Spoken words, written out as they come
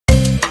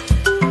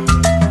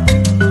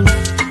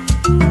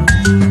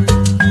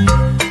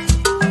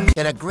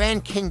in a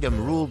grand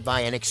kingdom ruled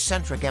by an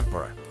eccentric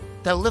emperor.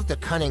 There lived a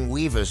cunning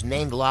weavers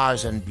named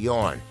Lars and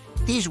Bjorn.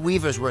 These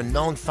weavers were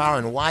known far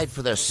and wide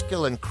for their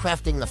skill in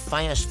crafting the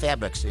finest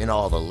fabrics in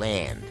all the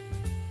land.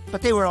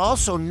 But they were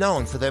also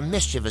known for their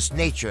mischievous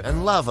nature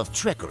and love of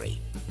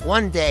trickery.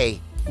 One day,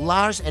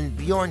 Lars and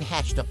Bjorn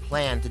hatched a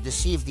plan to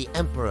deceive the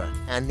emperor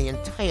and the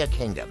entire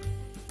kingdom.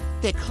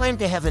 They claimed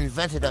to have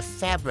invented a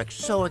fabric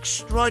so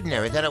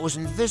extraordinary that it was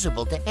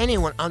invisible to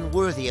anyone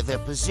unworthy of their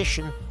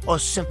position or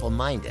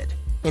simple-minded.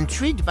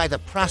 Intrigued by the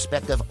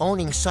prospect of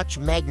owning such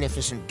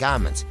magnificent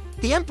garments,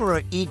 the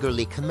emperor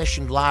eagerly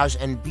commissioned Lars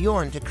and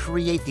Bjorn to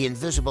create the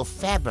invisible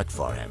fabric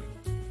for him.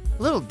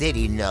 Little did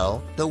he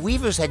know, the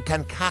weavers had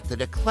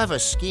concocted a clever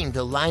scheme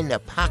to line their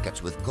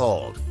pockets with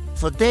gold.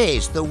 For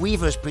days, the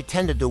weavers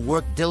pretended to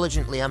work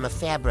diligently on the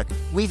fabric,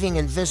 weaving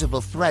invisible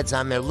threads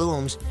on their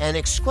looms and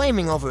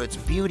exclaiming over its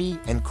beauty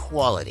and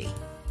quality.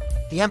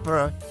 The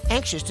emperor,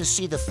 anxious to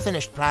see the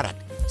finished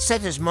product,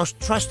 sent his most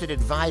trusted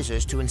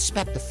advisors to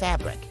inspect the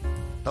fabric.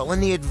 But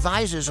when the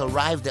advisors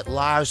arrived at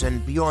Lars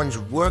and Bjorn's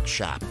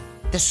workshop,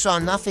 they saw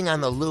nothing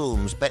on the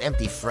looms but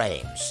empty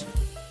frames.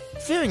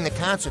 Fearing the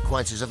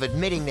consequences of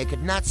admitting they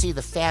could not see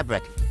the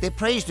fabric, they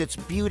praised its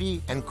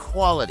beauty and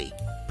quality,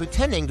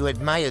 pretending to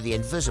admire the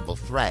invisible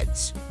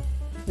threads.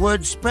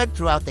 Word spread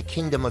throughout the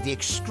kingdom of the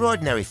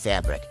extraordinary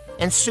fabric,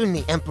 and soon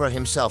the emperor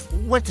himself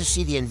went to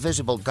see the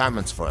invisible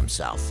garments for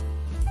himself.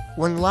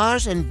 When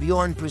Lars and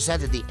Bjorn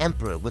presented the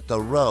emperor with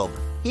the robe,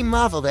 he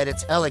marveled at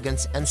its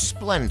elegance and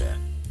splendor,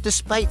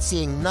 despite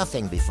seeing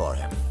nothing before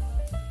him.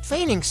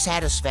 Feigning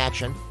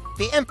satisfaction,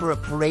 the emperor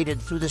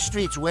paraded through the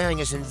streets wearing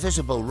his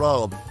invisible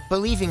robe,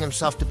 believing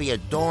himself to be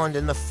adorned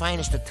in the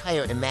finest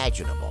attire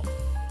imaginable.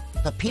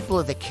 The people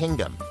of the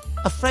kingdom,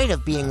 afraid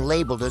of being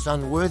labeled as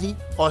unworthy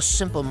or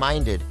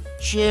simple-minded,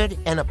 cheered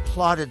and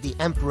applauded the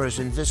emperor's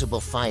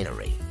invisible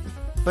finery.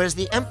 But as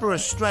the emperor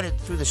strutted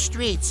through the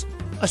streets,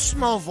 a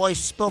small voice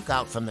spoke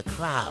out from the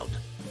crowd.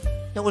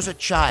 It was a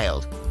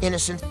child,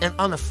 innocent and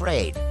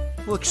unafraid,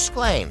 who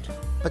exclaimed,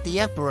 "But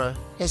the emperor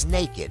is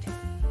naked."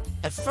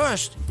 At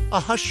first, a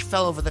hush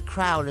fell over the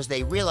crowd as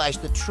they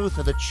realized the truth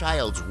of the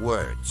child's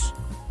words.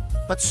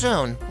 But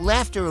soon,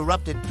 laughter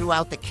erupted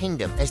throughout the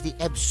kingdom as the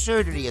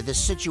absurdity of the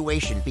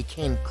situation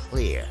became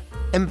clear.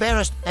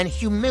 Embarrassed and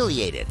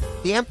humiliated,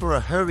 the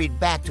emperor hurried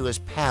back to his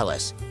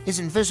palace, his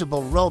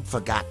invisible robe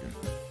forgotten.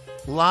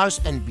 Lars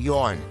and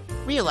Bjorn,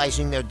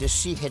 realizing their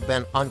deceit had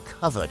been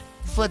uncovered,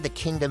 fled the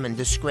kingdom in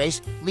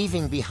disgrace,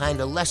 leaving behind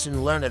a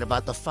lesson learned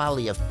about the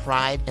folly of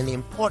pride and the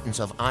importance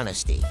of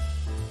honesty.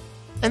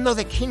 And though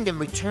the kingdom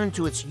returned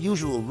to its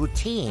usual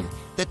routine,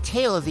 the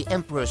tale of the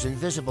emperor's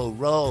invisible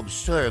robe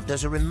served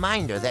as a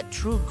reminder that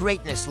true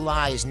greatness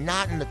lies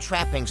not in the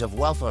trappings of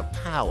wealth or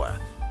power,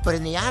 but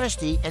in the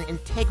honesty and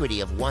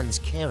integrity of one's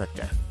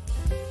character.